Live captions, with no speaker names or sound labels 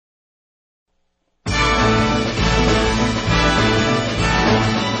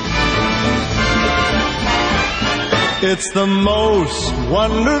It's the most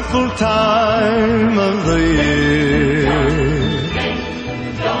wonderful time of the year,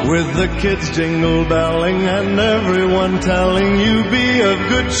 with the kids jingle belling and everyone telling you be of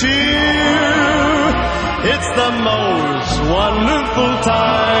good cheer. It's the most wonderful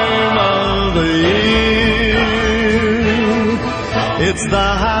time of the year. It's the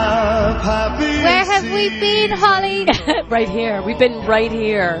happy. Where have we been, Holly? Right here. We've been right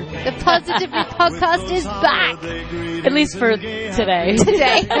here. The Positively Podcast is back. At least for today.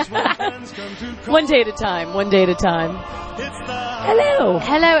 One day at a time. One day at a time. Hello.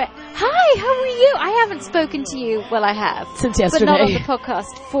 Hello. Hi, how are you? I haven't spoken to you. Well, I have. Since yesterday. But not on the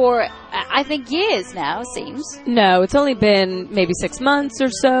podcast for, I think, years now, it seems. No, it's only been maybe 6 months or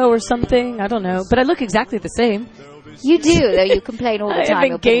so or something. I don't know. But I look exactly the same. You do, though. You complain all the time. I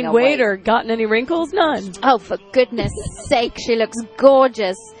haven't gained weight or gotten any wrinkles. None. Oh, for goodness sake. She looks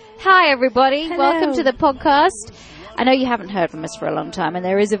gorgeous. Hi, everybody. Hello. Welcome to the podcast. I know you haven't heard from us for a long time, and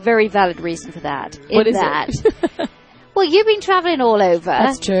there is a very valid reason for that. What is it? Well, you've been traveling all over.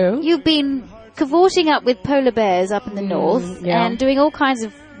 That's true. You've been cavorting up with polar bears up in the north and doing all kinds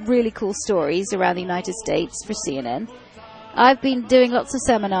of really cool stories around the United States for CNN. I've been doing lots of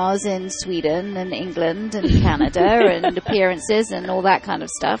seminars in Sweden and England and Canada and appearances and all that kind of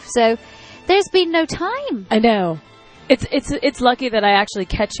stuff. So there's been no time. I know. It's lucky that I actually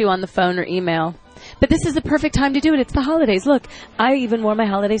catch you on the phone or email. But this is the perfect time to do it. It's the holidays. Look, I even wore my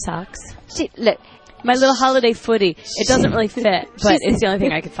holiday socks. Look. My little holiday footy. It doesn't really fit, but it's the only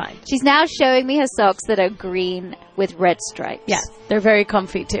thing I could find. She's now showing me her socks that are green with red stripes. Yes, they're very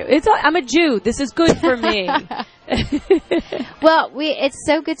comfy too. I'm a Jew. This is good for me. Well, it's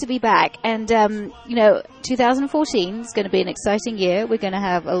so good to be back. And, 2014 is going to be an exciting year. We're going to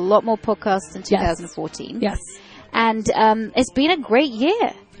have a lot more podcasts in 2014. Yes. And it's been a great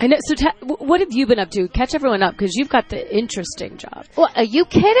year. I know. So what have you been up to? Catch everyone up, because you've got the interesting job. What, are you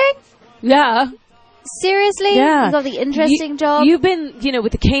kidding? Yeah. Seriously? Yeah. You got the interesting job? You've been,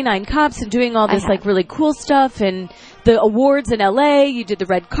 with the Canine Cops and doing all this, really cool stuff, and the awards in L.A., you did the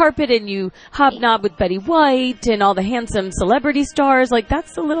red carpet, and you hobnobbed with Betty White and all the handsome celebrity stars.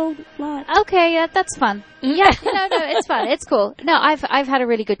 That's a little lot. Okay, yeah, that's fun. Yeah, no, it's fun. It's cool. No, I've had a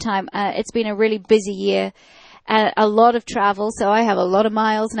really good time. It's been a really busy year. A lot of travel, so I have a lot of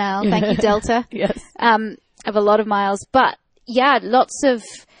miles now. Thank you, Delta. Yes. I have a lot of miles. But, yeah, lots of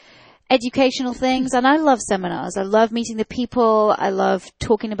educational things, and I love seminars. I love meeting the people. I love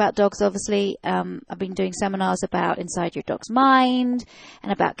talking about dogs, obviously. I've been doing seminars about inside your dog's mind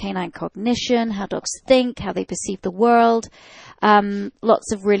and about canine cognition, how dogs think, how they perceive the world.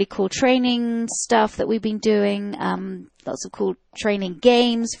 Lots of really cool training stuff that we've been doing. Lots of cool training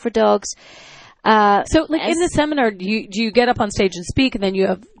games for dogs. So, in the seminar, do you get up on stage and speak, and then you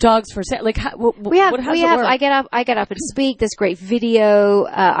have dogs for sale? How does it work? I get up and speak. There's great video.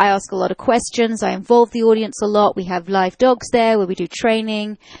 I ask a lot of questions. I involve the audience a lot. We have live dogs there where we do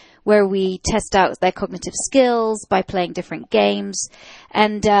training, where we test out their cognitive skills by playing different games,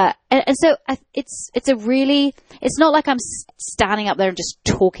 and so it's not like I'm standing up there and just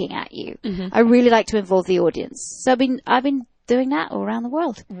talking at you. Mm-hmm. I really like to involve the audience. So I've been doing that all around the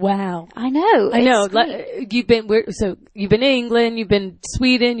world. Wow. I know. You've been in England, you've been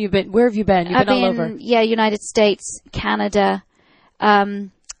Sweden, where have you been? You've been all over. Yeah, United States, Canada,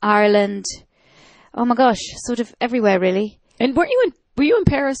 Ireland. Oh my gosh, sort of everywhere really. And were you in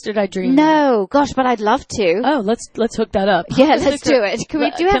Paris? Did I dream? No, gosh, but I'd love to. Oh, let's hook that up. Yeah, let's do it. Can we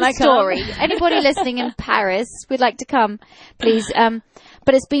have a story? Anybody listening in Paris, we'd like to come, please.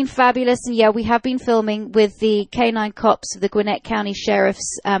 But it's been fabulous, and yeah, we have been filming with the canine cops of the Gwinnett County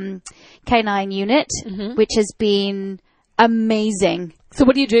Sheriff's canine unit, which has been amazing. So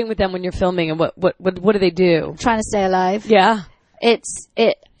what are you doing with them when you're filming, and what do they do? Trying to stay alive. Yeah. It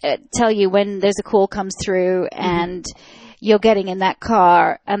tell you when there's a call comes through and you're getting in that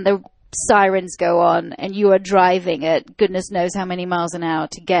car and the sirens go on and you are driving at goodness knows how many miles an hour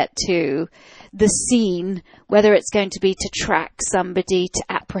to get to the scene, whether it's going to be to track somebody, to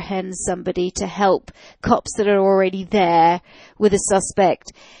apprehend somebody, to help cops that are already there with a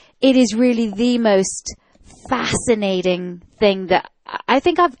suspect. It is really the most fascinating thing that I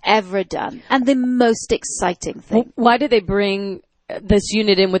think I've ever done, and the most exciting thing. Why did they bring this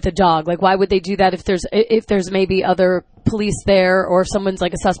unit in with the dog? Why would they do that if there's maybe other police there, or if someone's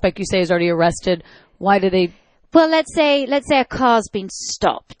like a suspect you say is already arrested? Why do they? Well, let's say a car's been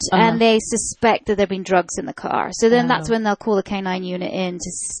stopped and they suspect that there have been drugs in the car. So then that's when they'll call the canine unit in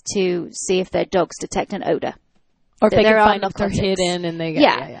to see if their dogs detect an odor. Or if they can find if they're hidden and they get...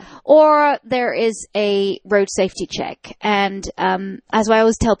 Yeah. Or there is a road safety check. And as I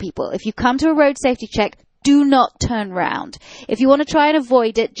always tell people, if you come to a road safety check, do not turn round. If you want to try and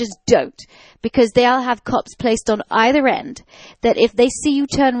avoid it, just don't. Because they'll have cops placed on either end that if they see you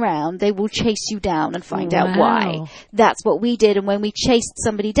turn round, they will chase you down and find out why. That's what we did. And when we chased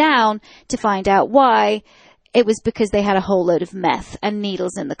somebody down to find out why, it was because they had a whole load of meth and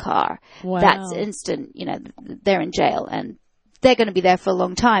needles in the car. Wow. That's instant, they're in jail and they're going to be there for a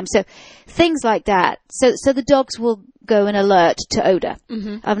long time. So things like that. So the dogs will go and alert to odor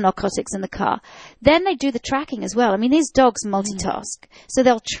of narcotics in the car. Then they do the tracking as well. I mean, these dogs multitask. So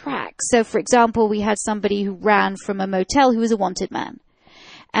they'll track. So, for example, we had somebody who ran from a motel who was a wanted man.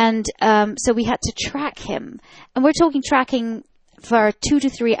 And so we had to track him. And we're talking tracking for 2 to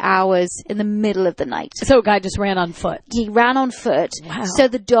 3 hours in the middle of the night. So a guy just ran on foot. He ran on foot. Wow. So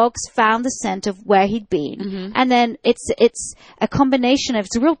the dogs found the scent of where he'd been. And then it's a combination of,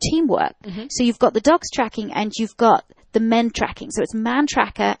 it's a real teamwork. So you've got the dogs tracking and you've got the men tracking. So it's man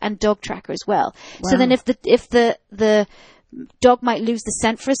tracker and dog tracker as well. Wow. So then if the dog might lose the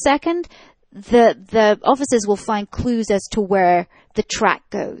scent for a second, the officers will find clues as to where the track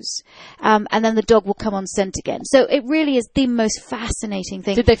goes. And then the dog will come on scent again. So it really is the most fascinating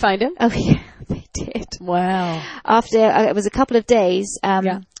thing. Did they find him? Oh, yeah, they did. Wow. After, it was a couple of days,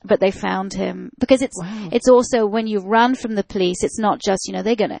 but they found him. Because it's also when you run from the police, it's not just,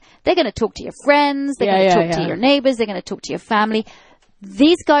 they're gonna talk to your friends, they're gonna talk to your neighbors, they're gonna talk to your family.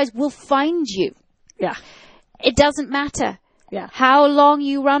 These guys will find you. Yeah. It doesn't matter. Yeah. How long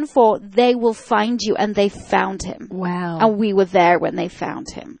you run for, they will find you, and they found him. Wow. And we were there when they found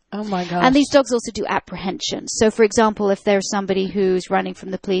him. Oh my gosh. And these dogs also do apprehension. So, for example, if there's somebody who's running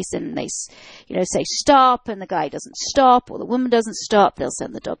from the police and they, say stop, and the guy doesn't stop, or the woman doesn't stop, they'll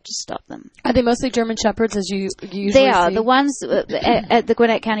send the dog to stop them. Are they mostly German Shepherds, as you usually They are. see? The ones at the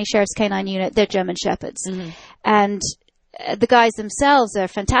Gwinnett County Sheriff's Canine Unit, they're German Shepherds. And the guys themselves are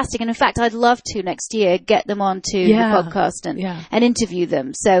fantastic, and in fact, I'd love to next year get them onto the podcast and interview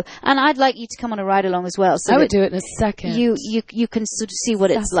them. So, and I'd like you to come on a ride along as well. So I would do it in a second. You can sort of see what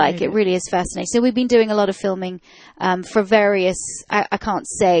it's like. It really is fascinating. So we've been doing a lot of filming for various. I can't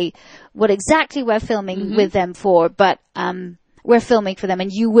say what exactly we're filming with them for, but we're filming for them,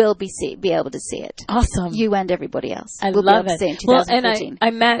 and you will be able to see it. Awesome. You and everybody else. I we'll love be able it. To see it in 2014. And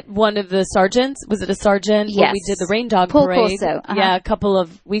I met one of the sergeants. Was it a sergeant? Yes. When we did the Rain Dog Paul Parade. Corso. Yeah, a couple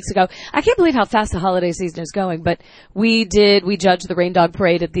of weeks ago. I can't believe how fast the holiday season is going, but we judged the Rain Dog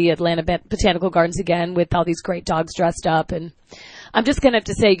Parade at the Atlanta Botanical Gardens again with all these great dogs dressed up, and I'm just going to have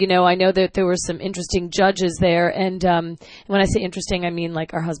to say, I know that there were some interesting judges there, and when I say interesting, I mean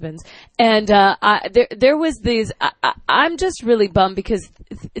like our husbands. And there was these. I'm just really bummed because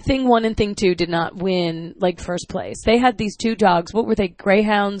Thing 1 and Thing 2 did not win like first place. They had these two dogs. What were they?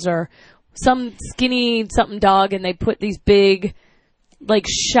 Greyhounds or some skinny something dog, and they put these big like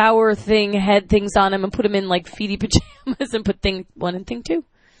shower head things on them and put them in like feety pajamas and put Thing 1 and Thing 2.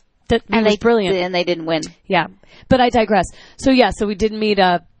 That was brilliant. And they didn't win. Yeah. But I digress. So so we did meet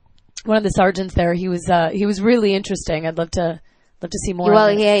one of the sergeants there. He was really interesting. I'd love to see more.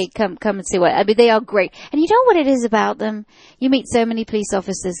 Well, yeah, come and see what. I mean, they are great. And you know what it is about them? You meet so many police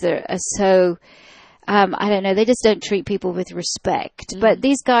officers that are so, I don't know, they just don't treat people with respect. But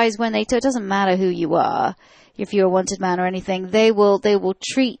these guys, when it doesn't matter who you are, if you're a wanted man or anything, they will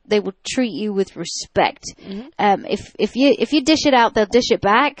treat you with respect. If you dish it out, they'll dish it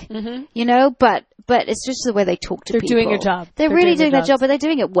back. But it's just the way they talk to people. They're doing your job. They're really doing their job, but they're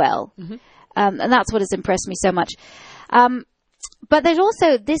doing it well. And that's what has impressed me so much. But there's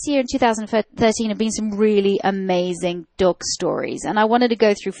also, this year in 2013, have been some really amazing dog stories, and I wanted to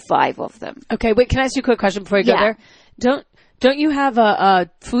go through 5 of them. Okay, wait, can I ask you a quick question before you go there? Don't you have a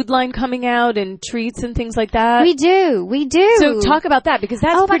food line coming out and treats and things like that? We do. So talk about that, because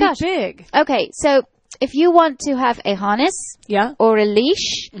that's pretty big. Okay, so if you want to have a harness or a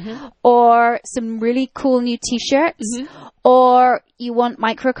leash or some really cool new T-shirts or you want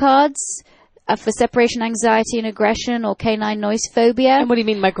microcards for separation anxiety and aggression or canine noise phobia. And what do you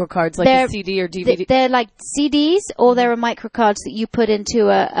mean microcards? Like a CD or DVD? They're like CDs, or they're microcards that you put into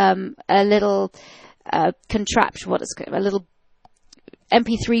a little contraption, a little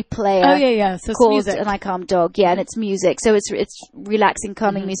MP3 player. Oh, yeah. So it's called music. An iCalm Dog. Yeah, and it's music. So it's relaxing,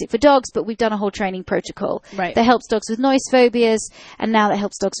 calming music for dogs, but we've done a whole training protocol that helps dogs with noise phobias, and now that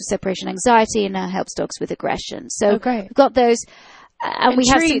helps dogs with separation anxiety, and now helps dogs with aggression. So we've got those. And we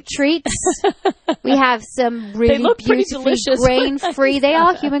have some treats. We have some really look pretty beautifully delicious. grain-free. They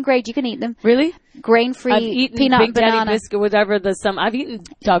are human grade. You can eat them. Really? Grain-free, I've eaten peanut Big banana. Daddy biscuit, whatever I've eaten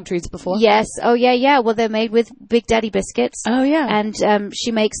dog treats before. Yes. Oh, yeah. Well, they're made with Big Daddy biscuits. Oh, yeah. And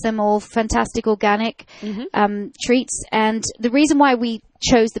she makes them all fantastic organic treats. And the reason why we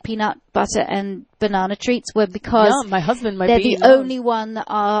chose the peanut butter and banana treats were because my husband might they're be the only one that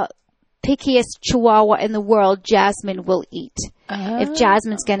our pickiest chihuahua in the world, Jasmine, will eat. If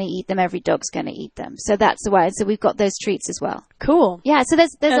Jasmine's going to eat them, every dog's going to eat them. So that's the way. So we've got those treats as well. Cool. Yeah, so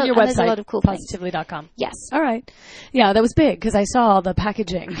there's on your website, a lot of cool things. Positively.com. Yes. All right. Yeah, that was big because I saw all the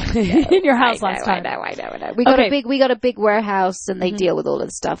packaging in your house last time. I know. We got a big warehouse, and they deal with all of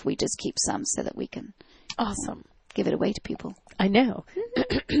the stuff. We just keep some so that we can Awesome. give it away to people. I know.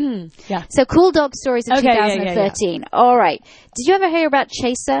 Yeah. So cool dog stories of Okay, 2013. All right. Did you ever hear about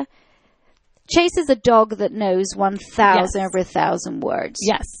Chaser? Chaser's a dog that knows 1,000 over 1,000 words.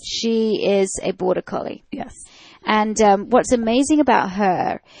 Yes. She is a border collie. Yes. And what's amazing about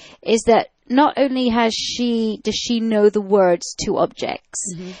her is that not only does she know the words to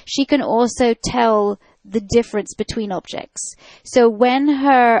objects, she can also tell the difference between objects. So when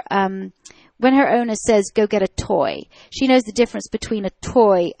her owner says, go get a toy, she knows the difference between a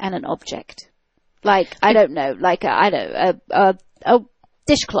toy and an object. Like, I don't know, like a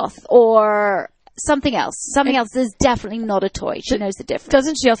dishcloth or something else. Something else is definitely not a toy. She knows the difference.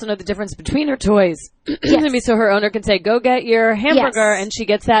 Doesn't she also know the difference between her toys? Yes. So her owner can say, go get your hamburger, and she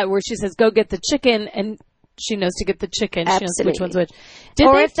gets that, where she says, go get the chicken, and she knows to get the chicken. Absolutely. She knows which one's which.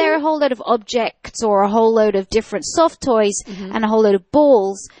 Or if there are a whole load of objects or a whole load of different soft toys and a whole load of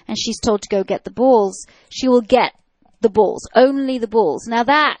balls, and she's told to go get the balls, she will get the balls, only the balls. Now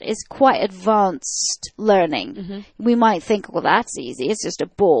that is quite advanced learning. We might think, well, that's easy. It's just a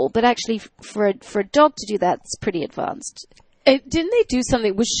ball. But actually, for a dog to do that, it's pretty advanced. Didn't they do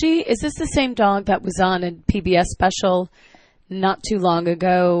something? Is this the same dog that was on a PBS special not too long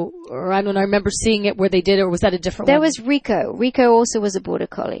ago? Or I don't know, I remember seeing it where they did it, or was that a different one? There was Rico. Rico also was a border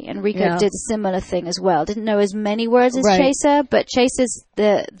collie, and Rico did a similar thing as well. Didn't know as many words as Chaser, but Chaser's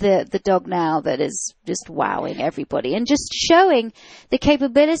the dog now that is just wowing everybody and just showing the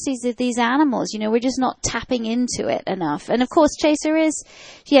capabilities of these animals. You know, we're just not tapping into it enough. And of course, Chaser is,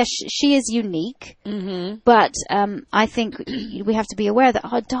 she is unique, but I think we have to be aware that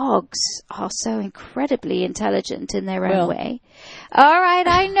our dogs are so incredibly intelligent in their own way. All right,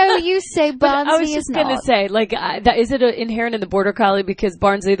 I know you say Barnsley I was just going to say, like, is it inherent in the border collie because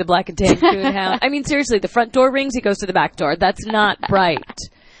Barnsley, the black and tan coonhound? I mean, seriously, the front door rings, he goes to the back door. That's not right.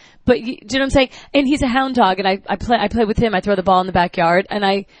 But do you know what I'm saying? And he's a hound dog, and I play with him. I throw the ball in the backyard, and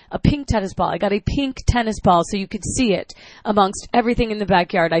a pink tennis ball. I got a pink tennis ball so you could see it amongst everything in the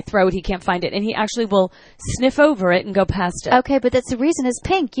backyard. I throw it, he can't find it, and he actually will sniff over it and go past it. Okay, but that's the reason it's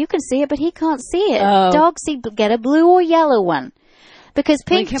pink. You can see it, but he can't see it. Oh. Dogs get a blue or yellow one. Because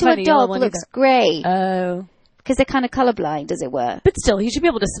pink to a dog looks grey. Oh. Because they're kind of colorblind, as it were. But still, he should be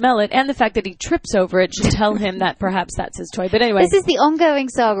able to smell it, and the fact that he trips over it should tell him that perhaps that's his toy. But anyway. This is the ongoing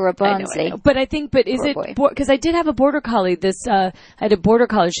saga of Barnsley. I know. But is it, because I did have a border collie, I had a border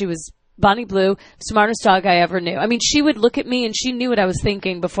collie, she was Bonnie Blue, smartest dog I ever knew. I mean, she would look at me and she knew what I was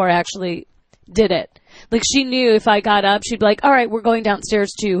thinking before I actually did it. Like, she knew if I got up, she'd be like, all right, we're going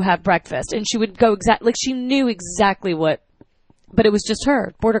downstairs to have breakfast. And she would go she knew exactly what. But it was just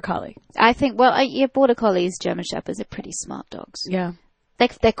her, border collie. I think, border collies, German shepherds are pretty smart dogs. Yeah.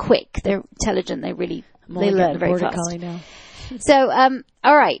 They're quick, they're intelligent, they learn very fast. Collie now. So,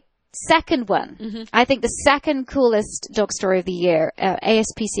 all right. Second one. I think the second coolest dog story of the year,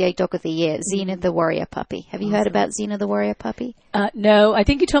 ASPCA Dog of the Year, Xena the Warrior Puppy. Have you heard about Xena the Warrior Puppy? No. I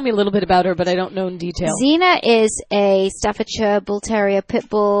think you told me a little bit about her, but I don't know in detail. Xena is a Staffordshire Bull Terrier Pit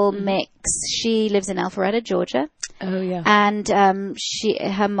Bull mix. She lives in Alpharetta, Georgia. Oh, yeah. And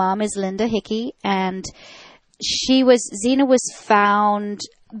her mom is Linda Hickey, and Xena was found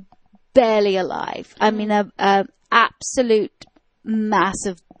barely alive. I mean, a absolute mass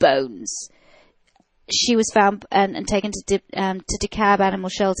of bones. She was found and taken to DeKalb Animal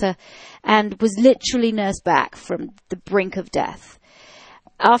Shelter and was literally nursed back from the brink of death.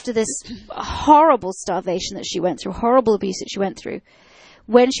 After this horrible starvation that she went through, horrible abuse that she went through,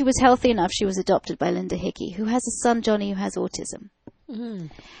 when she was healthy enough, she was adopted by Linda Hickey, who has a son, Johnny, who has autism.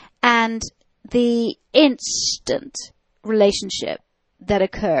 And the instant relationship that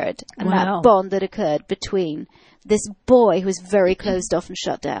occurred and that bond that occurred between this boy who was very closed off and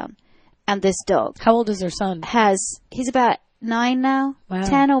shut down and this dog. How old is her son? He's about 9 now,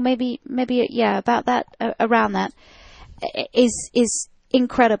 10 or maybe about that, around that, is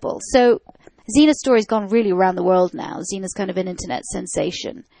incredible. So Xena's story's gone really around the world now. Xena's kind of an internet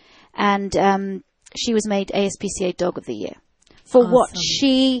sensation. And she was made ASPCA Dog of the Year for what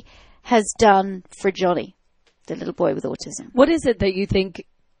she has done for Johnny, the little boy with autism. What is it that you think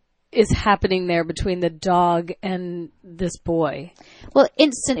is happening there between the dog and this boy? Well,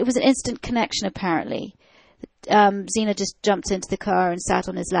 it was an instant connection, apparently. Xena just jumped into the car and sat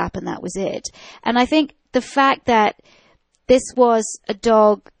on his lap, and that was it. And I think the fact that this was a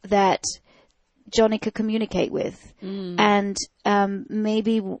dog that Johnny could communicate with, and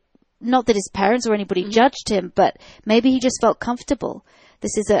maybe not that his parents or anybody judged him, but maybe he just felt comfortable.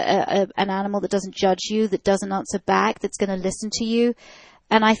 This is an animal that doesn't judge you, that doesn't answer back, that's going to listen to you.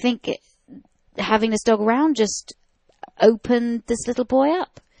 And I think having this dog around just opened this little boy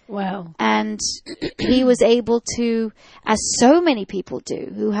up. Wow. And he was able to, as so many people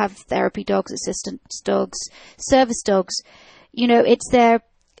do, who have therapy dogs, assistance dogs, service dogs, you know,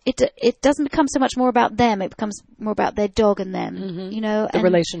 it doesn't become so much more about them. It becomes more about their dog and them, you know. The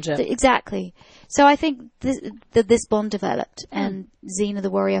relationship. Exactly. So I think this bond developed, and Xena, the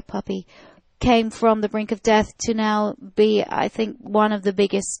warrior puppy, came from the brink of death to now be, I think, one of the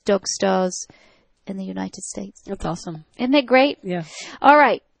biggest dog stars in the United States. That's awesome. Isn't it great? Yeah. All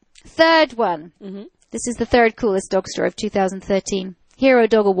right. Third one. This is the third coolest dog story of 2013. Hero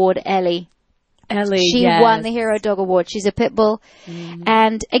Dog Award, Ellie. She won the Hero Dog Award. She's a pit bull.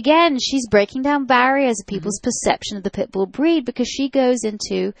 And again, she's breaking down barriers of people's perception of the pit bull breed, because she goes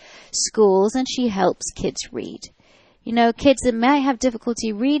into schools and she helps kids read. You know, kids that might have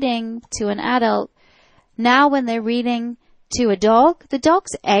difficulty reading to an adult, now when they're reading to a dog, the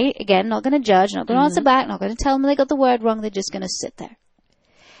dog's, again, not going to judge, not going to answer back, not going to tell them they got the word wrong, they're just going to sit there.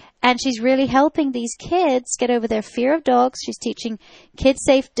 And she's really helping these kids get over their fear of dogs. She's teaching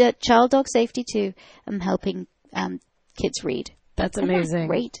child dog safety too, and helping kids read. That's amazing.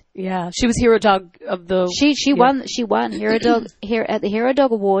 Great. Yeah, she was Hero Dog of the. She won Hero Dog here at the Hero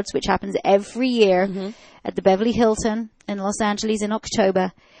Dog Awards, which happens every year at the Beverly Hilton in Los Angeles in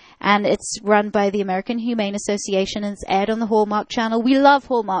October. And it's run by the American Humane Association, and it's aired on the Hallmark Channel. We love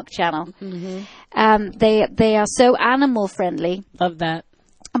Hallmark Channel. They are so animal friendly. Love that.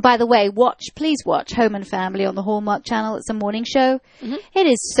 And by the way, please watch Home and Family on the Hallmark Channel. It's a morning show. It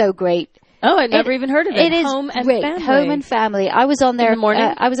is so great. Oh, I never even heard of it. It is Home and great. Family. Home and Family. I was on there. In the morning?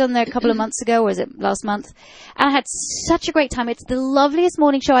 I was on there a couple of months ago, or was it last month? And I had such a great time. It's the loveliest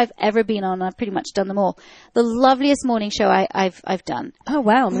morning show I've ever been on. I've pretty much done them all. The loveliest morning show I've done. Oh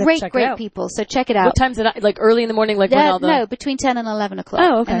wow! Great people. So check it out. What time's it? Like early in the morning, like when all the no, between 10 and 11 o'clock.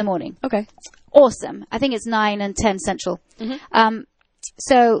 Oh, okay. In the morning. Okay. Awesome. I think it's 9 and 10 Central.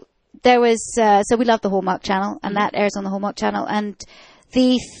 So there was. So we love the Hallmark Channel, and that airs on the Hallmark Channel. And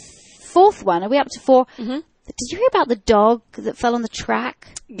the fourth one, are we up to 4? Did you hear about the dog that fell on the track?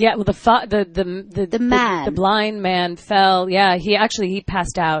 Yeah, well, the blind man fell. Yeah, he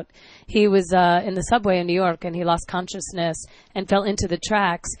passed out. He was in the subway in New York, and he lost consciousness and fell into the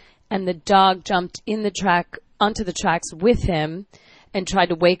tracks. And the dog jumped onto the tracks with him and tried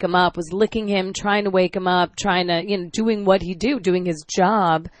to wake him up. Was licking him, trying to wake him up, doing what he do, doing his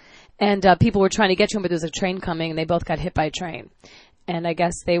job. And people were trying to get to him, but there was a train coming, and they both got hit by a train. And I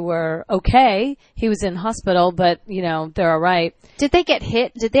guess they were okay. He was in hospital, but, they're all right. Did they get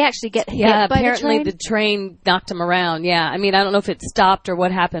hit? Did they actually get hit by the train? Yeah, apparently the train knocked him around. Yeah. I mean, I don't know if it stopped or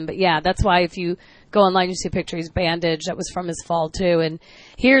what happened, but yeah, that's why if you go online, you see a picture, he's bandaged. That was from his fall, too. And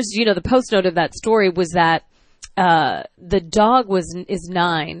here's, the post note of that story was that the dog is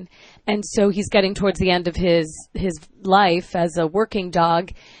 9. And so he's getting towards the end of his life as a working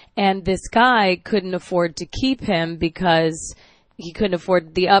dog. And this guy couldn't afford to keep him because he couldn't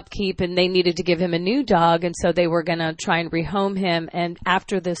afford the upkeep, and they needed to give him a new dog, and so they were going to try and rehome him. And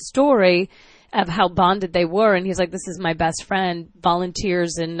after this story of how bonded they were, and he's like, this is my best friend,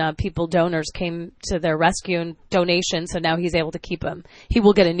 volunteers and donors came to their rescue and donation, so now he's able to keep him. He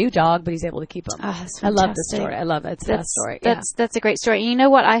will get a new dog, but he's able to keep him. Oh, that's I love this story. I love it. It's the best story. That's a great story. And you know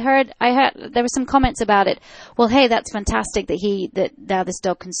what? I heard there were some comments about it. Well, hey, that's fantastic that now this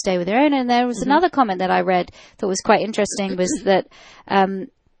dog can stay with their owner. And there was another comment that I read that was quite interesting, was that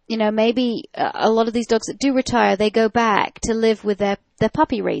maybe a lot of these dogs that do retire, they go back to live with their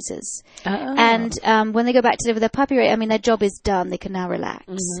puppy raisers. Oh. And when they go back to live with their puppy raiser, their job is done. They can now relax.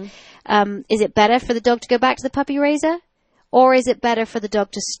 Is it better for the dog to go back to the puppy raiser? Or is it better for the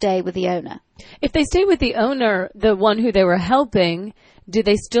dog to stay with the owner? If they stay with the owner, the one who they were helping, do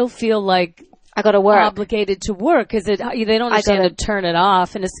they still feel like I got to work, obligated to work? Because they don't understand to turn it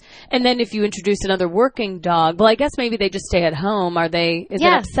off, and then if you introduce another working dog, well, I guess maybe they just stay at home. Is it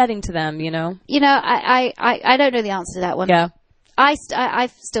upsetting to them? I don't know the answer to that one. Yeah. I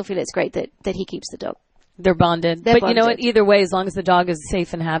still feel it's great that he keeps the dog. They're bonded. They're But you know what? bonded. Either way, as long as the dog is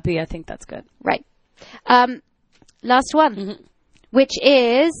safe and happy, I think that's good. Right. Last one, Mm-hmm. which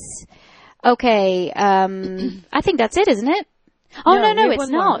is, okay, I think that's it, isn't it? Oh, no, we have it's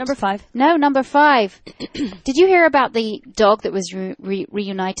one more. not. Number 5. No, number 5. Did you hear about the dog that was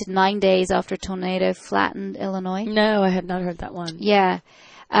reunited 9 days after a tornado flattened Illinois? No, I had not heard that one. Yeah.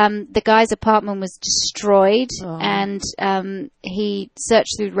 The guy's apartment was destroyed, Oh. and he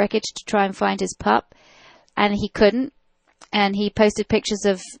searched through wreckage to try and find his pup, and he couldn't. And he posted pictures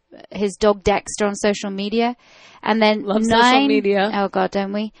of his dog Dexter on social media. And then Love social media. Oh, God,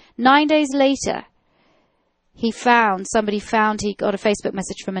 don't we? 9 days later, he got a Facebook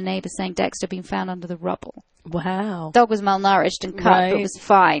message from a neighbor saying Dexter had been found under the rubble. Wow. Dog was malnourished and cut, but Right. was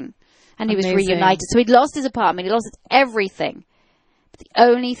fine. And he was Amazing. reunited. So he'd lost his apartment. He lost everything. But the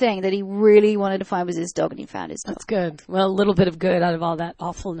only thing that he really wanted to find was his dog, and he found his dog. That's good. Well, a little bit of good out of all that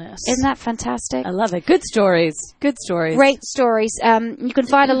awfulness. Isn't that fantastic? I love it. Good stories. Good stories. Great stories. You can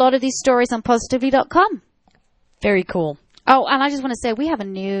find a lot of these stories on positively.com. Very cool. Oh, and I just want to say we have a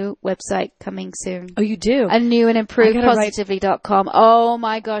new website coming soon. Oh, you do? A new and improved I gotta write- positively.com. Oh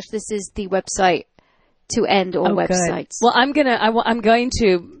my gosh, this is the website to end all Good. websites. Well, I'm going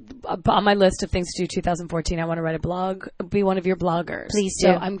to, on my list of things to do 2014, I want to write a blog, be one of your bloggers. Please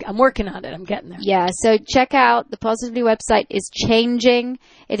So do. I'm working on it. I'm getting there. Yeah, so check out the Positively website is changing.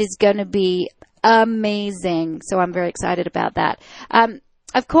 It is going to be amazing. So I'm very excited about that.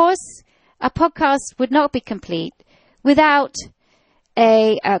 Of course, a podcast would not be complete without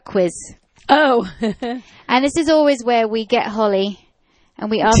a quiz. Oh. And this is always where we get Holly and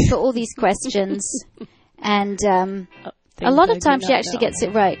we ask her all these questions. And a lot of times she actually gets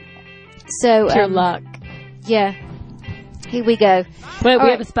it right. So, Pure luck. yeah. Here we go. Well, we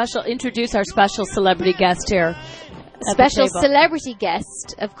right. have introduce our special celebrity guest here. Special celebrity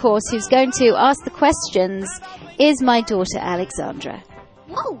guest, of course, who's going to ask the questions is my daughter, Alexandra.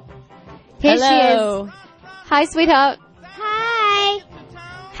 Whoa. Here she Hello. is. Hi, sweetheart. Hi.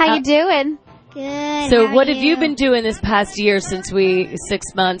 How you doing? Good. So how what are have you been doing this past year since 6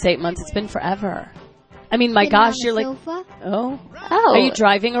 months, 8 months? It's been forever. I mean, my Sitting gosh, on the you're like, sofa? oh. Oh. Are you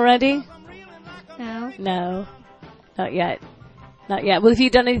driving already? No. No. Not yet. Not yet. Well, have you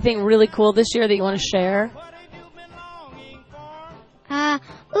done anything really cool this year that you want to share? I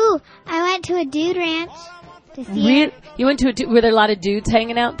went to a dude ranch to see it. You went to were there a lot of dudes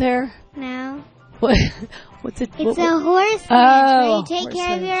hanging out there? No. What? What's it? It's a horse ranch Oh, where you take horse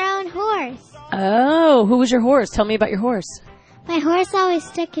care of ranch. your own horse. Oh, who was your horse? Tell me about your horse. My horse always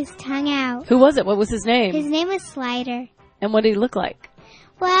stuck his tongue out. Who was it? What was his name? His name was Slider. And what did he look like?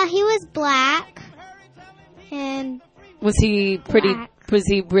 Well, he was black. And Was he pretty? Black. Was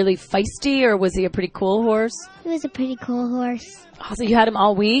he really feisty, or was he a pretty cool horse? he was a pretty cool horse. Oh, so you had him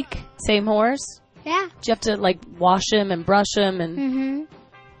all week? Same horse? Yeah. Did you have to like wash him and brush him? And Mm-hmm.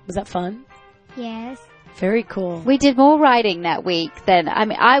 was that fun? Yes. Very cool. We did more riding that week than,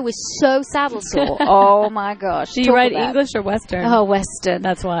 I was so saddle sore. Oh my gosh. Do you Talk ride about- English or Western? Oh, Western.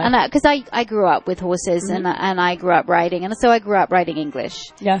 That's why. And because I grew up with horses and I grew up riding, and so I grew up riding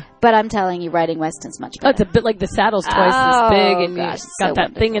English. Yeah. But I'm telling you, riding Western's much Oh, it's better. a bit like the saddle's twice Oh, as big, and gosh, you got so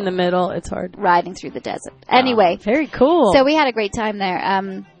that thing in wonderful. the middle. It's hard. Riding through the desert. Anyway, Very cool. so we had a great time there.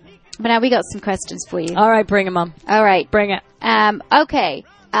 But now we got some questions for you. All right, bring him on. All right. Bring it. Okay,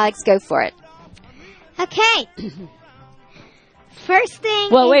 Alex, go for it. Okay. First thing.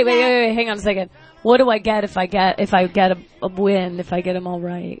 Well, is wait, that- hang on a second. What do I get if I get a win? If I get them all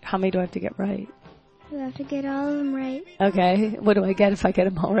right, how many do I have to get right? You have to get all of them right. Okay. What do I get if I get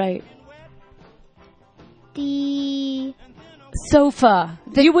them all right? The Sofa.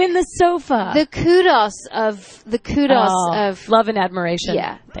 You win the sofa. The kudos of love and admiration.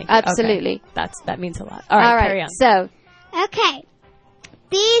 Yeah, Thank you. absolutely. Okay. That means a lot. All right, carry on. So Okay.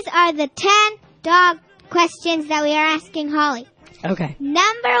 These are the 10 dog questions that we are asking Holly. Okay.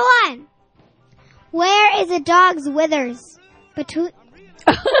 Number 1. Where is a dog's withers? Between.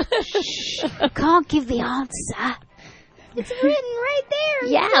 can't give the answer. It's written right there.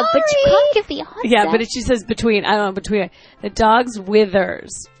 Yeah, Sorry. but you can't give the answer. Yeah, but she says between. I don't know, between. The dog's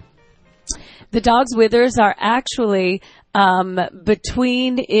withers. The dog's withers are actually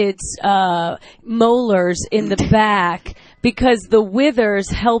between its molars in the back, because the withers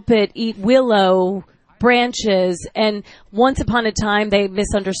help it eat willow branches, and once upon a time they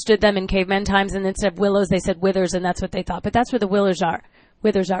misunderstood them in caveman times, and instead of willows they said withers, and that's what they thought. But that's where the withers are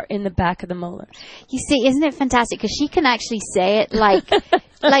in the back of the molars. You see, isn't it fantastic? Because she can actually say it like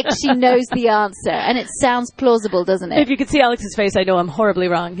she knows the answer, and it sounds plausible, doesn't If it? you could see Alex's face, I know I'm horribly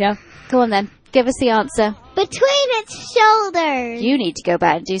wrong. Yeah. Go on then. Give us the answer. Between its shoulders. You need to go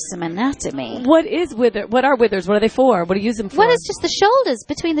back and do some anatomy. What is wither? What are withers? What are they for? What do you use them for? Well, it's just the shoulders,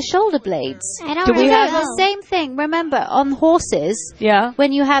 between the shoulder blades. I don't Do we really have know. the same thing. Remember, on horses, Yeah.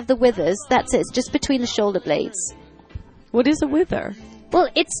 when you have the withers, that's it. It's just between the shoulder blades. What is a wither? Well,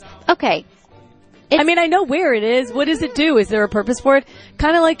 it's okay. I mean, I know where it is. What does it do? Is there a purpose for it?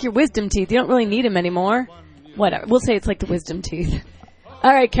 Kind of like your wisdom teeth. You don't really need them anymore. Whatever. We'll say it's like the wisdom teeth.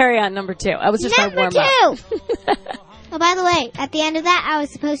 All right, carry on. Number 2. I was just trying to warm Number up. 2. Oh, by the way, at the end of that, I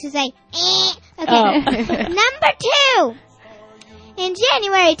was supposed to say, eh. Okay. Oh. Number 2. In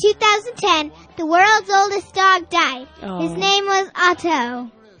January 2010, the world's oldest dog died. Oh. His name was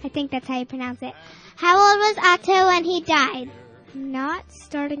Otto. I think that's how you pronounce it. How old was Otto when he died? I'm not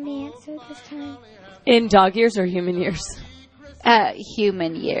starting the answer this time. In dog years or human years?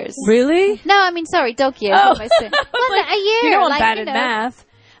 Human years. Really? No, I mean, sorry, dog years. Oh. What am I saying? Well, Like, a year. You know I'm like, bad you at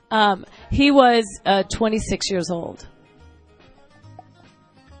know. math. He was 26 years old.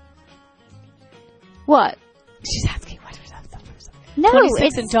 What? She's asking what is that? No, 26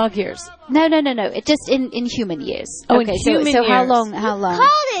 it's in dog years. no. It just in human years. Oh, in okay, human so how years. long? How long?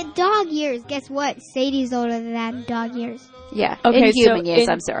 Called it dog years. Guess what? Sadie's older than dog years. Yeah, Okay, in human so years.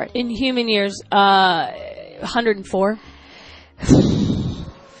 I'm sorry. In human years, 104.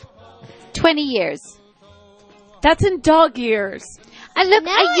 20 years. That's in dog years. And look,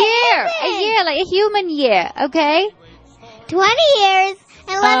 No, a year, it isn't. like a human year. Okay. 20 years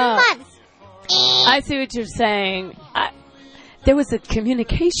and 11 Oh. months. I see what you're saying. There was a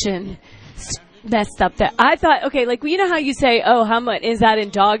communication messed up there. I thought, okay, like, you know how you say, oh, how much is that in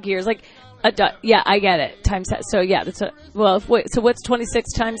dog years? Like, yeah, I get it. Times that. So, yeah, that's so what's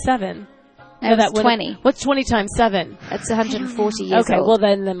 26 times 7? No, that's 20. What's 20 times 7? That's 140 years Okay, old. well,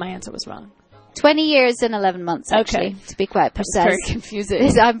 then my answer was wrong. 20 years and 11 months, actually, Okay. to be quite It's precise. very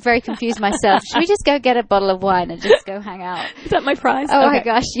confusing. I'm very confused myself. Should we just go get a bottle of wine and just go hang out? Is that my prize? Oh Okay. my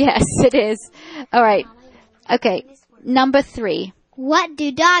gosh, yes, it is. All right. Okay. Number 3. What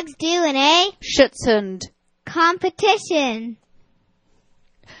do dogs do in a Schutzhund. competition?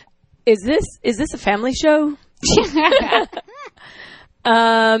 Is this a family show?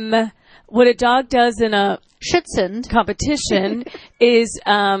 What a dog does in a Schutzhund. competition is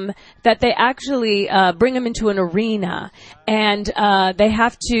that they actually bring them into an arena, and they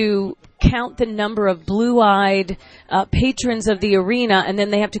have to count the number of blue-eyed patrons of the arena, and then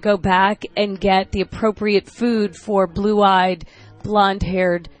they have to go back and get the appropriate food for blue-eyed,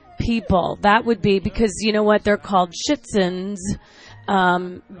 blonde-haired people. That would be because, you know what, they're called Schitzens,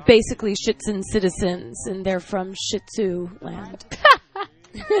 basically Schitzen citizens, and they're from Shih Tzu land.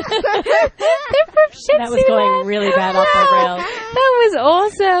 They're from Shih That was Tzu going land. really bad off the rails. That was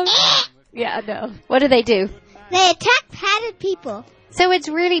awesome. Yeah, no. What do they do? They attack patted people. So it's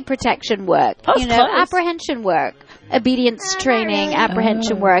really protection work, Oh, you it's know, close. apprehension work, obedience not training, really.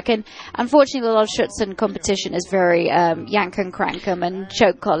 apprehension work, and unfortunately, a lot of Schutzen competition is very yank and crank 'em and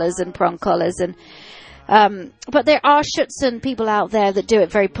choke collars and prong collars, and but there are Schutzen people out there that do it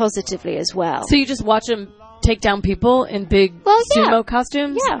very positively as well. So you just watch them take down people in big Well, yeah. sumo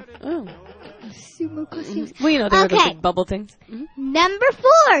costumes? Yeah. Oh. Sumo costumes. Well, you know, they were those Okay. big bubble things. Number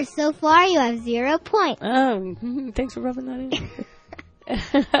 4. So far, you have 0 points. Oh, thanks for rubbing that in.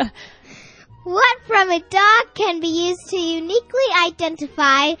 What from a dog can be used to uniquely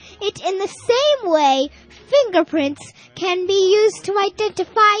identify it in the same way fingerprints can be used to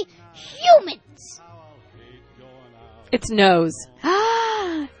identify humans? Its nose.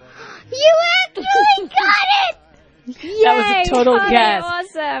 You actually got it! That was a total Yay, guess.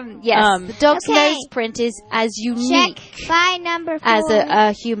 Awesome. Yes, the dog's Okay. nose print is as Check unique by number 4. as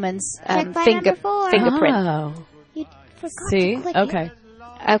a human's Check by number 4. fingerprint. Oh. You forgot See? to click Okay.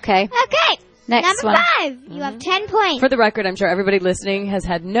 Okay, it. Okay. next Number one. 5. You have 10 points. For the record, I'm sure everybody listening has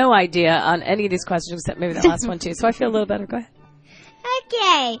had no idea on any of these questions except maybe the last one too. So I feel a little better. Go ahead.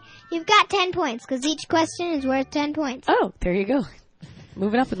 Okay. You've got 10 points because each question is worth 10 points. Oh, there you go.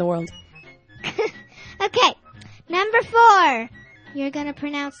 Moving up in the world. Okay. Number 4. You're going to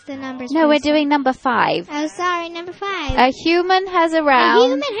pronounce the numbers. No, we're first. doing number 5. Oh, sorry. Number 5. A human has A around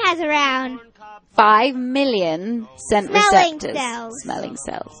human has around. 5 million scent Smelling receptors. cells. Smelling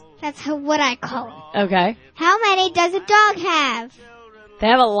cells. That's what I call them. Okay. How many does a dog have? They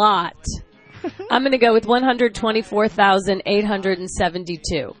have a lot. I'm going to go with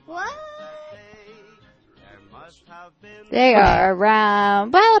 124,872. What? They are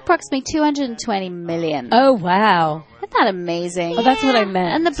around, approximately 220 million. Oh, wow. Isn't that amazing? Oh, that's what I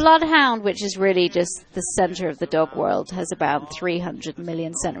meant. And the bloodhound, which is really just the center of the dog world, has about 300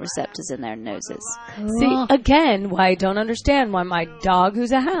 million scent receptors in their noses. See, again, why I don't understand why my dog,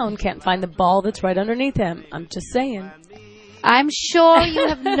 who's a hound, can't find the ball that's right underneath him. I'm just saying. I'm sure you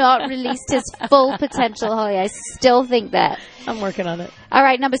have not released his full potential, Holly. I still think that. I'm working on it. All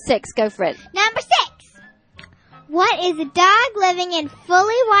right, number 6. Go for it. Number 6. What is a dog living in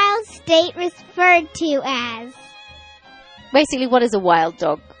fully wild state referred to as? Basically, what is a wild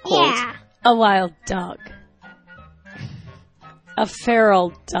dog called? Yeah. A wild dog. A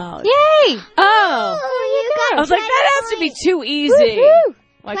feral dog. Yay! Oh! You got I was like, that has to be too easy. Woo-hoo.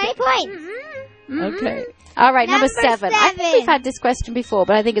 Why 20 can't- points. Okay. All right, number Number 7. I think 7. we've had this question before,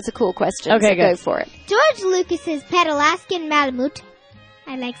 but I think it's a cool question. Okay, so good. go for it. George Lucas's pet Alaskan Malamute,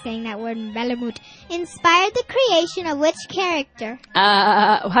 I like saying that word, Malamute, inspired the creation of which character?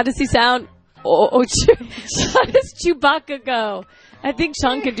 How does he sound? How does Chewbacca go? I think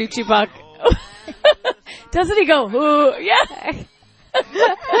Sean can do Chewbacca. Doesn't he go, ooh, yeah?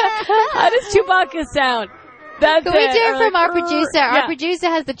 How does Chewbacca sound? That's Can we do it Or from like, our producer? yeah. Our producer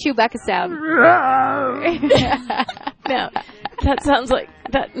has the Chewbacca sound. No, that sounds like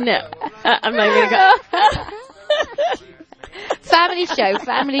that. No, I'm not even gonna go. Family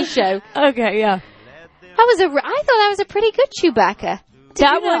show. Okay, yeah. I thought that was a pretty good Chewbacca. Did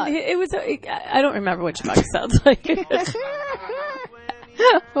That you not? one, it was. I don't remember what Chewbacca sounds like.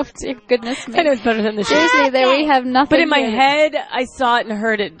 Oh, dear goodness me. I know it's better than the show. Seriously, there we have nothing. But in my here. head, I saw it and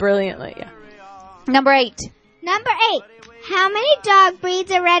heard it brilliantly. Yeah. Number 8. Number 8. How many dog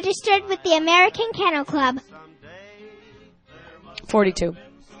breeds are registered with the American Kennel Club? 42.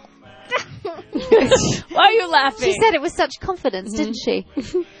 Why are you laughing? She said it with such confidence, didn't she?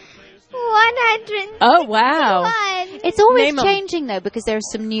 101. Oh, wow. It's always Name 'em. changing, though, because there are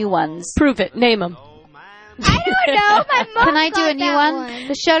some new ones. Prove it. Name them. I don't know. My mom Can I do got a new that one?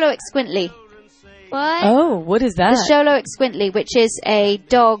 The Xolo Exquintly. What? Oh, what is that? The Xolo Exquintly, which is a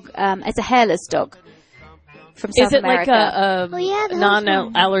dog, it's a hairless dog from South Is it America. like a Oh, yeah, those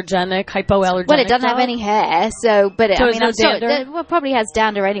non-allergenic, hypoallergenic? Well, it doesn't have dog? any hair, so, but So I it's mean, no I'm sorry, dander? well, probably has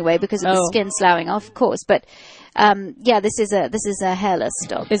dander anyway because of the Oh. skin sloughing off, of course. But yeah, this is a hairless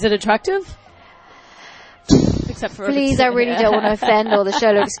dog. Is it attractive? Except for Please, I really don't want to offend all the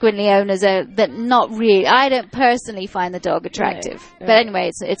Xolo Exquintly owners, but not really. I don't personally find the dog attractive, Right. but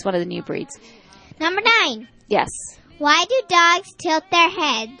anyway, it's one of the new breeds. Number 9. Yes. Why do dogs tilt their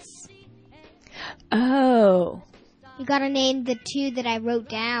heads? Oh. You gotta name the 2 that I wrote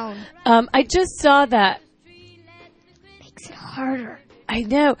down. I just saw that. Makes it harder. I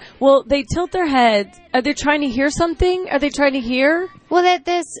know. Well, they tilt their heads. Are they trying to hear something? Are they trying to hear? Well,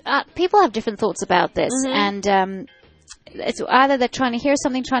 there's people have different thoughts about this, and it's either they're trying to hear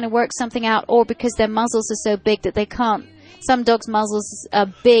something, trying to work something out, or because their muzzles are so big that they can't. Some dogs' muzzles are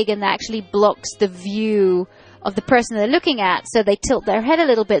big and that actually blocks the view of the person they're looking at, so they tilt their head a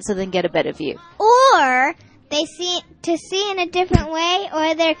little bit so they can get a better view. Or they see in a different way,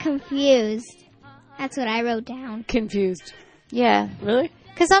 or they're confused. That's what I wrote down. Confused. Yeah, Really?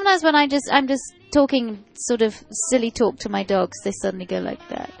 because sometimes when I'm just talking sort of silly talk to my dogs, they suddenly go like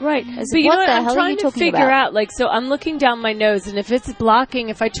that. Right. As But you what know what? the I'm hell are trying you to talking figure about? out, like, so I'm looking down my nose, and if it's blocking,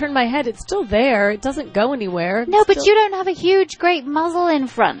 if I turn my head, it's still there. It doesn't go anywhere. No, It's but still- you don't have a huge, great muzzle in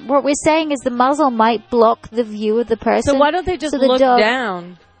front. What we're saying is the muzzle might block the view of the person. So why don't they just so the look dog-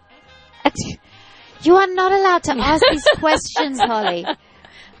 down? You are not allowed to ask these questions, Holly.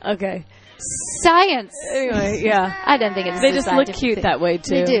 Okay. Science. Anyway, yeah. I don't think it's. They a just look scientific cute thing. that way,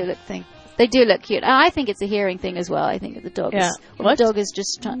 too. They do look cute. And I think it's a hearing thing as well. I think that the dog Yeah. is. What? The dog is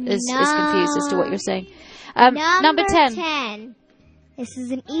just is confused as to what you're saying. Number Number 10. 10. This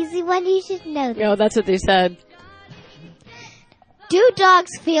is an easy one. You should know this. No, that's what they said. Do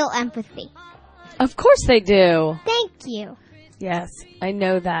dogs feel empathy? Of course they do. Thank you. Yes, I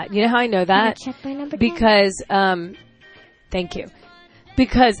know that. You know how I know that? Check my number 10. Because, thank you.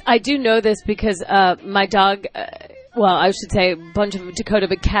 Because I do know this because, my dog, well, I should say a bunch of Dakota,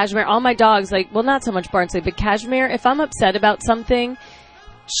 but Cashmere, all my dogs, like, well, not so much Barnsley, but Cashmere, if I'm upset about something,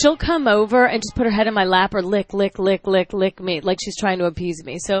 she'll come over and just put her head in my lap or lick me, like she's trying to appease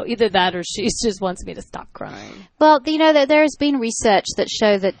me. So either that or she just wants me to stop crying. Well, you know that there has been research that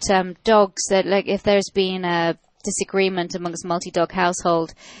show that dogs that, like, if there's been a disagreement amongst multi-dog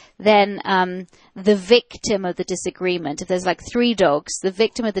household, then the victim of the disagreement, if there's like 3 dogs, the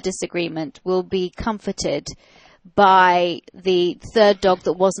victim of the disagreement will be comforted by the third dog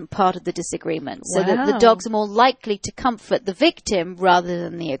that wasn't part of the disagreement. So that the Wow. dogs are more likely to comfort the victim rather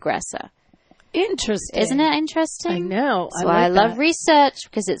than the aggressor. Interesting. Isn't it interesting? I know. That's why I love research,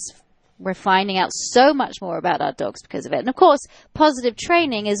 because we're finding out so much more about our dogs because of it. And of course, positive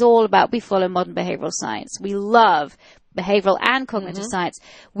training is all about, we follow modern behavioral science. We love behavioral and cognitive science.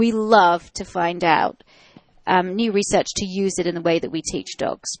 We love to find out new research to use it in the way that we teach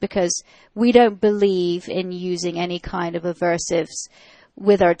dogs, because we don't believe in using any kind of aversives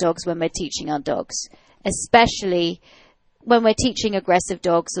with our dogs when we're teaching our dogs, especially when we're teaching aggressive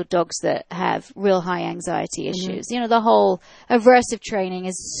dogs or dogs that have real high anxiety issues. You know, the whole aversive training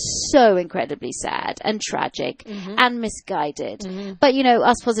is so incredibly sad and tragic and misguided. But, you know,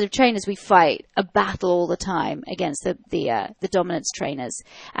 us positive trainers, we fight a battle all the time against the dominance trainers.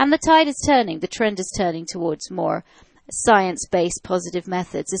 And the tide is turning. The trend is turning towards more science-based positive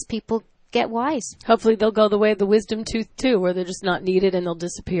methods as people get wise. Hopefully they'll go the way of the wisdom tooth, too, where they're just not needed and they'll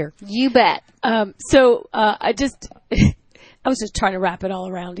disappear. You bet. I was just trying to wrap it all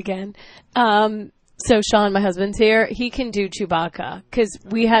around again. So Sean, my husband's here. He can do Chewbacca because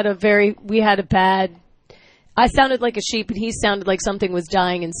I sounded like a sheep and he sounded like something was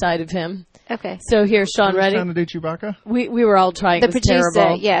dying inside of him. Okay. So here, Sean, ready? Trying to do Chewbacca? We were all trying. The it was producer,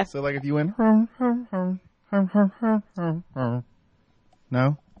 terrible. yeah. So like if you went,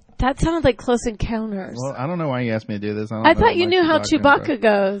 no? That sounded like Close Encounters. Well, I don't know why you asked me to do this. I thought you knew how Chewbacca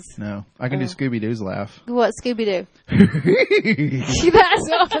goes. No. I can do Scooby-Doo's laugh. What, Scooby-Doo? That's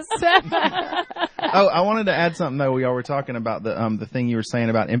awesome. Oh, I wanted to add something though. We all were talking about the thing you were saying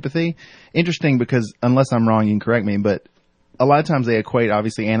about empathy. Interesting, because unless I'm wrong, you can correct me, but a lot of times they equate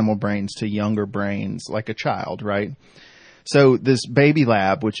obviously animal brains to younger brains, like a child, right? So this baby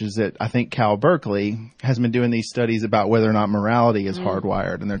lab, which is at, I think, Cal Berkeley, has been doing these studies about whether or not morality is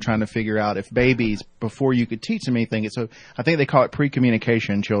hardwired. And they're trying to figure out if babies, before you could teach them anything, so I think they call it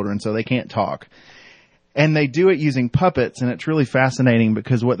pre-communication in children, so they can't talk. And they do it using puppets, and it's really fascinating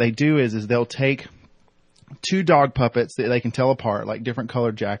because what they do is they'll take two dog puppets that they can tell apart, like different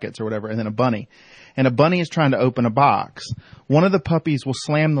colored jackets or whatever, and then a bunny. And a bunny is trying to open a box. One of the puppies will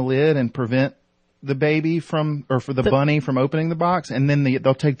slam the lid and prevent the baby bunny from opening the box, and then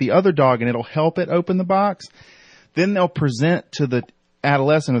they'll take the other dog and it'll help it open the box. Then they'll present to the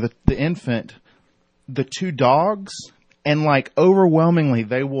adolescent or the infant the two dogs, and like overwhelmingly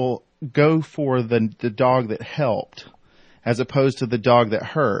they will go for the dog that helped as opposed to the dog that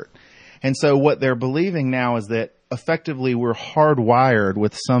hurt. And so what they're believing now is that effectively we're hardwired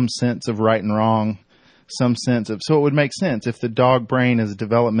with some sense of right and wrong, so it would make sense if the dog brain is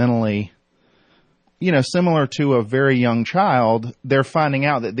developmentally, you know, similar to a very young child. They're finding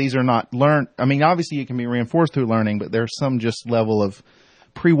out that these are not learned. I mean, obviously you can be reinforced through learning, but there's some just level of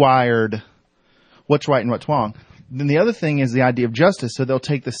pre-wired what's right and what's wrong. Then the other thing is the idea of justice. So they'll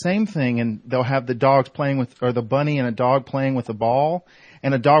take the same thing and they'll have the dogs playing with, or the bunny and a dog playing with a ball,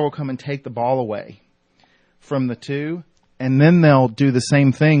 and a dog will come and take the ball away from the two. And then they'll do the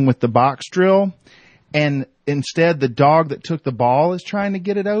same thing with the box drill. And instead, the dog that took the ball is trying to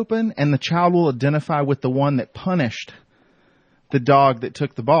get it open, and the child will identify with the one that punished the dog that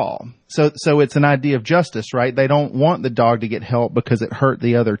took the ball. So it's an idea of justice, right? They don't want the dog to get help because it hurt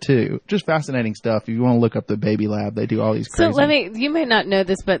the other two. Just fascinating stuff. If you want to look up the baby lab, they do all these crazy. So you may not know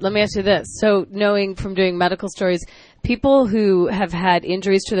this, but let me ask you this. So knowing from doing medical stories, people who have had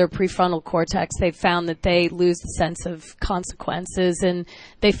injuries to their prefrontal cortex, they've found that they lose the sense of consequences, and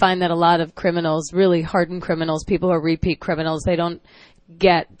they find that a lot of criminals, really hardened criminals, people who are repeat criminals, they don't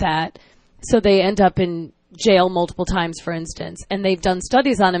get that. So they end up in jail multiple times, for instance, and they've done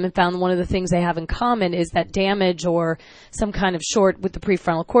studies on them and found one of the things they have in common is that damage or some kind of short with the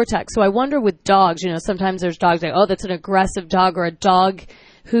prefrontal cortex. So I wonder with dogs, you know, sometimes there's dogs like, oh, that's an aggressive dog, or a dog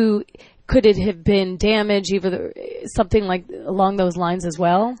who could it have been damage, either something like along those lines as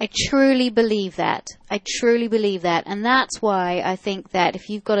well? I truly believe that. And that's why I think that if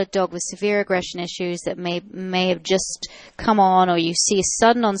you've got a dog with severe aggression issues that may have just come on, or you see a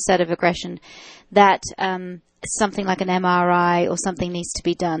sudden onset of aggression, that something like an MRI or something needs to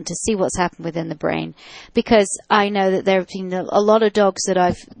be done to see what's happened within the brain. Because I know that there have been a lot of dogs that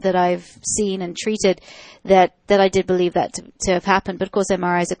I've seen and treated that I did believe that to have happened. But of course,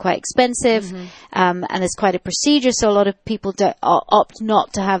 MRIs are quite expensive, and there's quite a procedure, so a lot of people opt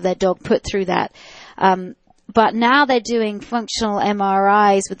not to have their dog put through that. But now they're doing functional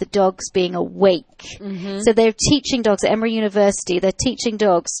MRIs with the dogs being awake. So they're teaching dogs at Emory University, they're teaching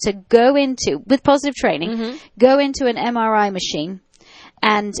dogs to go into, with positive training, go into an MRI machine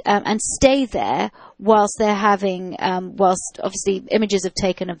and stay there whilst they're having, whilst obviously images have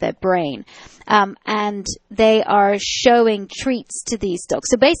taken of their brain. And they are showing treats to these dogs.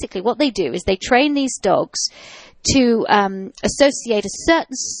 So basically what they do is they train these dogs to associate a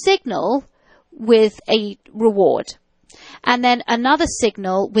certain signal with a reward, and then another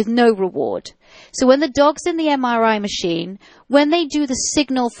signal with no reward. So when the dog's in the MRI machine, when they do the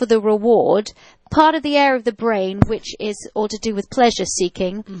signal for the reward, part of the area of the brain, which is all to do with pleasure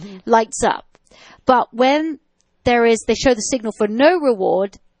seeking, lights up. But when they show the signal for no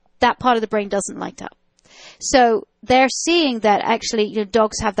reward, that part of the brain doesn't light up. So they're seeing that actually,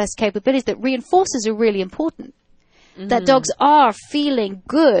 dogs have this capability, that reinforcers are really important. That dogs are feeling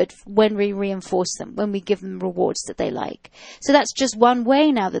good when we reinforce them, when we give them rewards that they like. So that's just one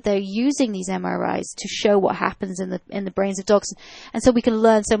way now that they're using these MRIs to show what happens in the brains of dogs, and so we can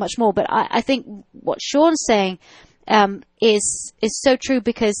learn so much more. But I think what Sean's saying is so true,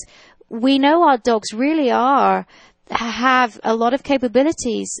 because we know our dogs really have a lot of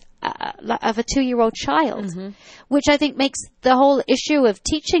capabilities of a 2-year-old child, which I think makes the whole issue of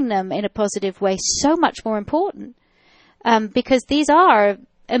teaching them in a positive way so much more important. Because these are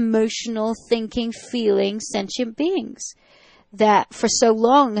emotional, thinking, feeling, sentient beings that for so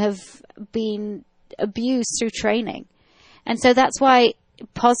long have been abused through training. And so that's why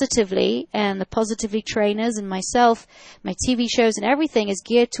Positively, and the Positively trainers and myself, my TV shows and everything is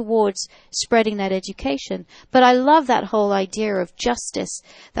geared towards spreading that education. But I love that whole idea of justice,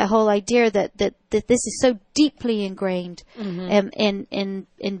 that whole idea that this is so deeply ingrained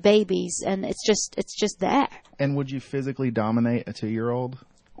in babies, and it's just there. And would you physically dominate a 2-year-old?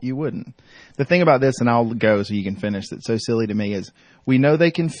 You wouldn't. The thing about this, and I'll go so you can finish, that's so silly to me, is we know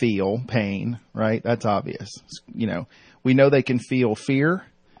they can feel pain, right? That's obvious. We know they can feel fear.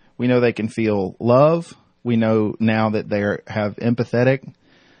 We know they can feel love. We know now that they have empathetic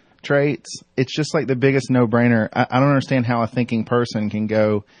traits. It's just like the biggest no-brainer. I don't understand how a thinking person can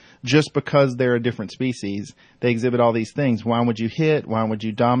go, just because they're a different species, they exhibit all these things. Why would you hit? Why would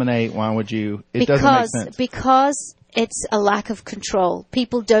you dominate? Why would you? It doesn't make sense. Because it's a lack of control.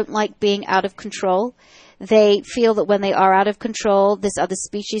 People don't like being out of control. They feel that when they are out of control, this other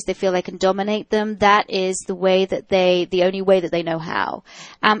species, they feel they can dominate them. That is the only way that they know how.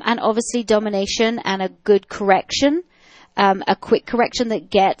 And obviously domination and a good correction, a quick correction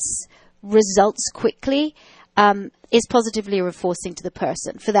that gets results quickly, is positively reinforcing to the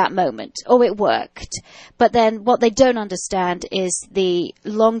person for that moment. Oh, it worked. But then what they don't understand is the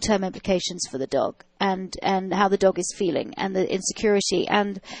long-term implications for the dog and how the dog is feeling, and the insecurity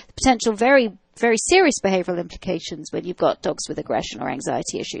and the potential very, very serious behavioral implications when you've got dogs with aggression or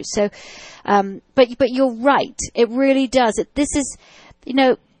anxiety issues. So, but you're right. It really does. This is,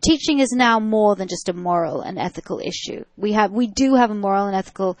 teaching is now more than just a moral and ethical issue. We do have a moral and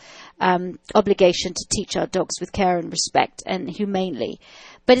ethical obligation to teach our dogs with care and respect and humanely,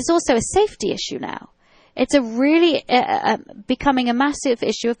 but it's also a safety issue now. It's a really becoming a massive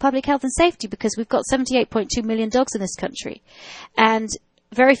issue of public health and safety, because we've got 78.2 million dogs in this country, and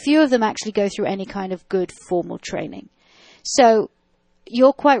very few of them actually go through any kind of good formal training. So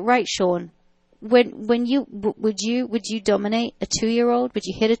you're quite right, Sean. When you would you dominate a 2-year-old? Would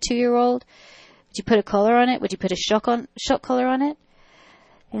you hit a 2-year-old? Would you put a collar on it? Would you put a shock collar on it?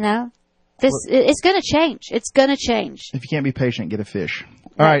 It's going to change. It's going to change. If you can't be patient, get a fish.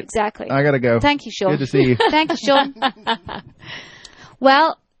 All right, exactly. I gotta go. Thank you, Sean. Good to see you. Thank you, Sean.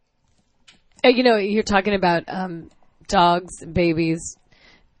 Well, you're talking about dogs, babies.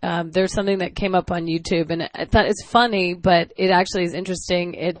 There's something that came up on YouTube, and I thought it's funny, but it actually is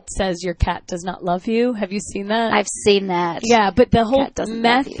interesting. It says your cat does not love you. Have you seen that? I've seen that. Yeah, but the whole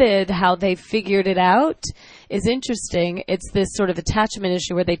method, how they figured it out, is interesting. It's this sort of attachment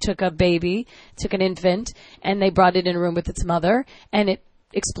issue where they took an infant, and they brought it in a room with its mother, and it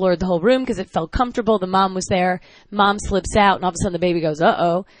explored the whole room because it felt comfortable. The mom was there. Mom slips out, and all of a sudden the baby goes,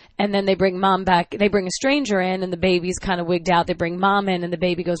 uh-oh. And then they bring mom back. They bring a stranger in, and the baby's kind of wigged out. They bring mom in, and the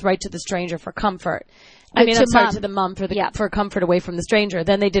baby goes right to the stranger for comfort. To the mom for comfort away from the stranger.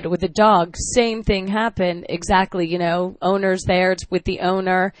 Then they did it with the dog. Same thing happened. Exactly. Owner's there. It's with the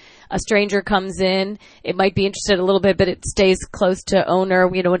owner. A stranger comes in. It might be interested a little bit, but it stays close to owner.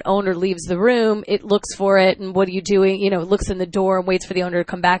 When owner leaves the room, it looks for it. And what are you doing? It looks in the door and waits for the owner to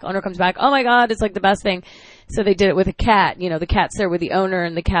come back. Owner comes back. Oh my God, it's like the best thing. So they did it with a cat. The cat's there with the owner,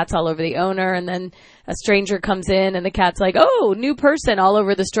 and the cat's all over the owner. And then a stranger comes in, and the cat's like, oh, new person, all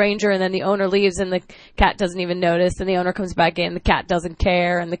over the stranger. And then the owner leaves, and the cat doesn't even notice. And the owner comes back in, the cat doesn't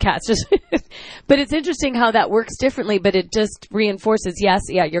care, and the cat's just... But it's interesting how that works differently, but it just reinforces,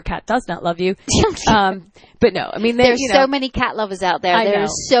 your cat does not love you. But no, there's so many cat lovers out there. They're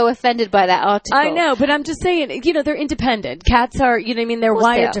so offended by that article. I know, but I'm just saying, they're independent. Cats are, they're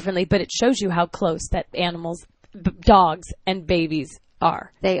wired differently, but it shows you how close that animals, dogs and babies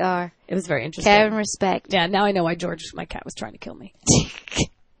are. They are. It was very interesting. Care and respect. Yeah, now I know why George, my cat, was trying to kill me.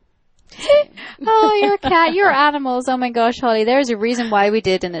 Oh, you're a cat. You're animals. Oh my gosh, Holly. There's a reason why we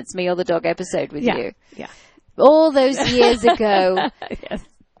did an It's Me or the Dog episode with you. Yeah. All those years ago. Yes.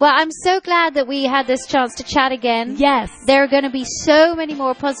 Well, I'm so glad that we had this chance to chat again. Yes. There are going to be so many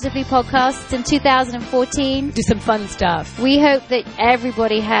more Positively podcasts in 2014. Do some fun stuff. We hope that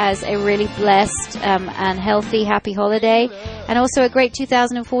everybody has a really blessed and healthy, happy holiday. And also a great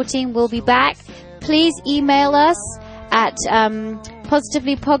 2014. We'll be back. Please email us at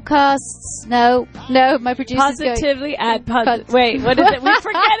Positively Podcasts. No, my producer's Positively at Wait, what is it? We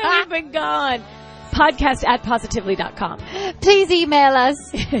forget it. We've been gone. Podcast@positively.com. Please email us.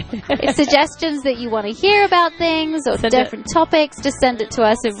 It's suggestions that you want to hear about things or different topics. Just send it to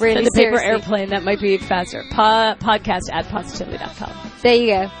us. It really Send a paper seriously. airplane. That might be faster. Podcast@positively.com. There you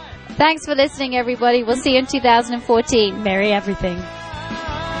go. Thanks for listening, everybody. We'll see you in 2014. Merry everything.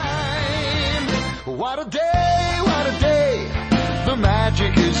 What a day, what a day. The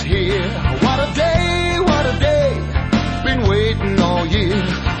magic is here. What a day, what a day. Been waiting all year.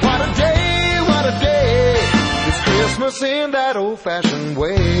 What a day, what a day. It's Christmas in that old-fashioned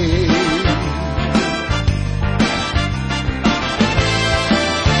way.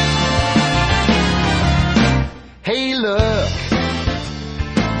 Hey, look,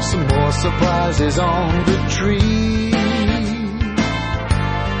 some more surprises on the tree.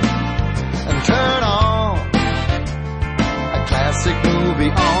 And turn on a classic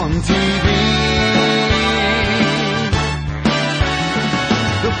movie on TV.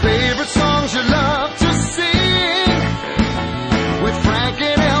 The favorite songs you love to sing, with Frank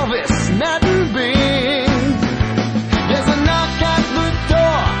and Elvis, Nat and Bing. There's a knock at the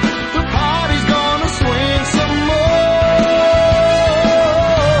door, the party's gonna swing some more.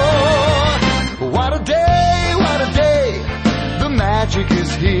 What a day, what a day, the magic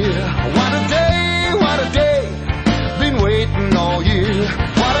is here. What a day, what a day, been waiting all year.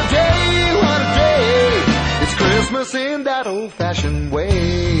 What a day, what a day, it's Christmas in that old-fashioned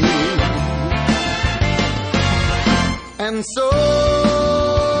way. And so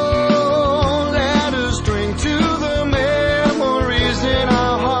let us drink to the memories in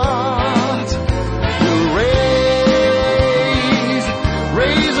our hearts. We'll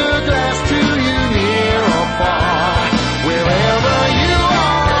raise a glass to you near or far, wherever you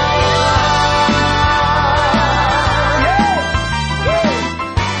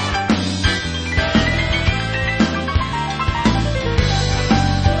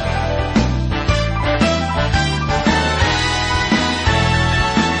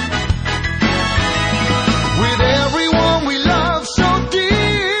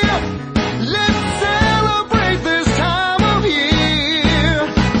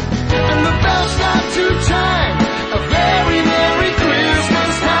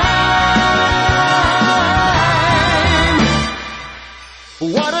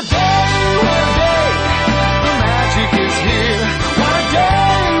What a day, the magic is here. What a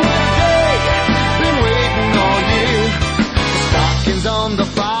day, been waiting all year. Stockings on the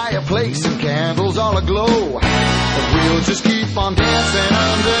fireplace and candles all aglow. But we'll just keep on dancing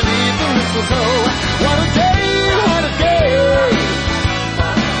underneath the mistletoe. What a day.